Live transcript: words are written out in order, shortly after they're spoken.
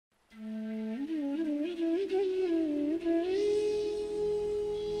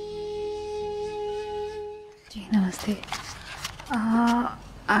Namaste.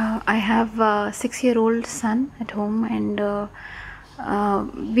 I have a 6-year-old son at home, and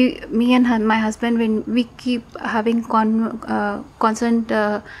me and my husband, when we keep having constant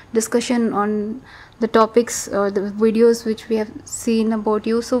discussion on the topics or the videos which we have seen about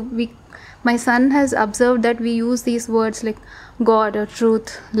you. So my son has observed that we use these words like God or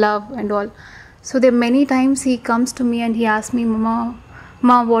truth, love, and all. So there are many times he comes to me and he asks me, Ma,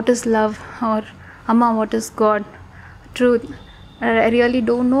 what is love? Or Amma, what is God? Truth. I really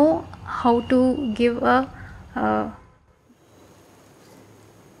don't know how to give a.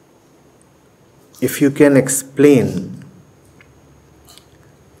 If you can explain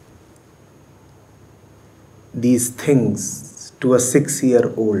these things to a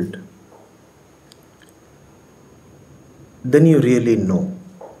 6-year-old, then you really know.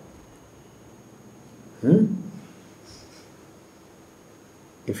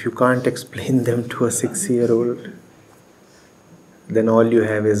 If you can't explain them to a 6-year-old, then all you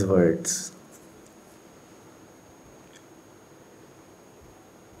have is words.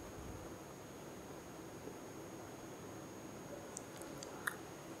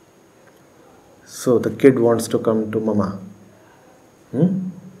 So the kid wants to come to Mama.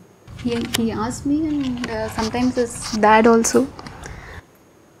 He asks me, and sometimes his dad also.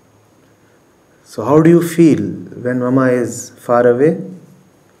 So how do you feel when Mama is far away?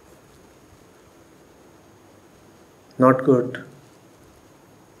 Not good.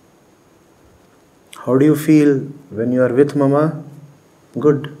 How do you feel when you are with Mama?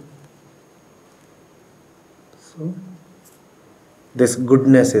 Good. So, this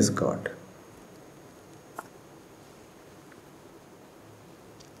goodness is God.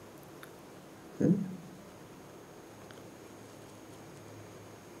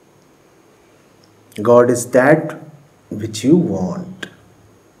 God is that which you want.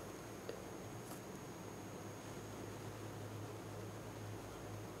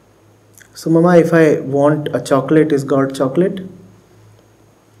 So, Mama, if I want a chocolate, is God chocolate?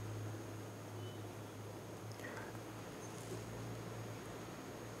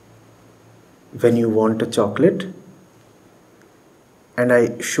 When you want a chocolate and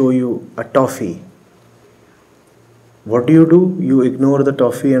I show you a toffee, what do? You ignore the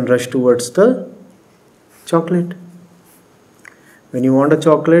toffee and rush towards the chocolate. When you want a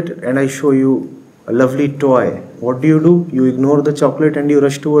chocolate and I show you a lovely toy, what do? You ignore the chocolate and you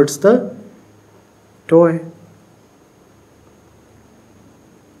rush towards the toy.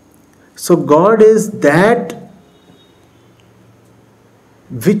 So God is that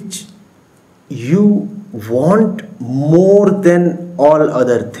which you want more than all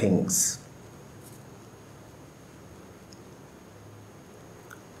other things.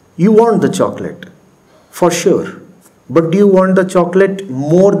 You want the chocolate, for sure. But do you want the chocolate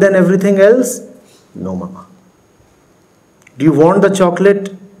more than everything else? No, Mama. Do you want the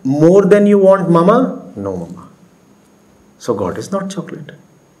chocolate more than you want Mama? No, Mama. So God is not chocolate.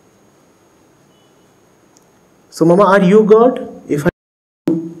 So Mama, are you God? If I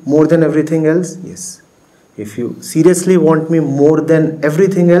want more than everything else? Yes. If you seriously want me more than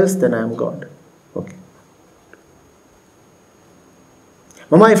everything else, then I am God. Okay.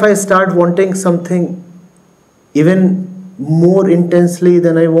 Mama, if I start wanting something even more intensely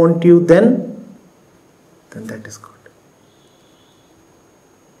than I want you, then that is God.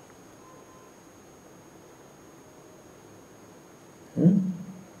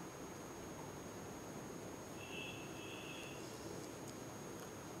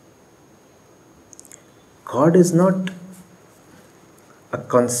 God is not a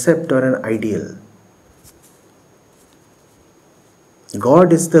concept or an ideal.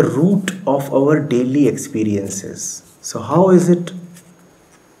 God is the root of our daily experiences. So how is it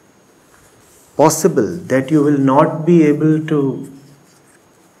possible that you will not be able to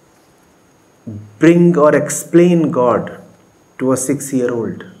bring or explain God to a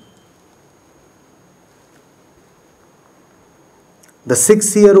 6-year-old? The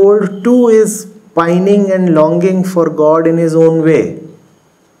 6-year-old too is pining and longing for God in his own way.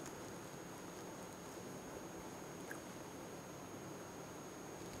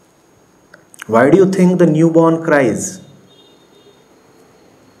 Why do you think the newborn cries?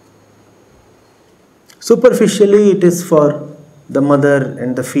 Superficially, it is for the mother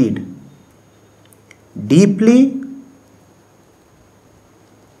and the feed. Deeply,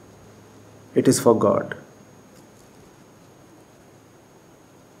 it is for God.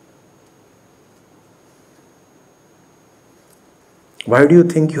 Why do you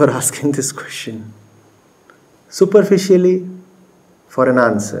think you are asking this question? Superficially, for an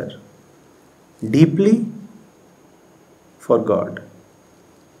answer. Deeply, for God.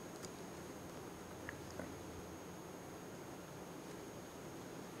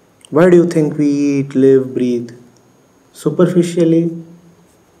 Why do you think we eat, live, breathe? Superficially,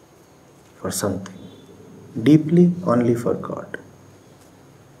 for something. Deeply, only for God.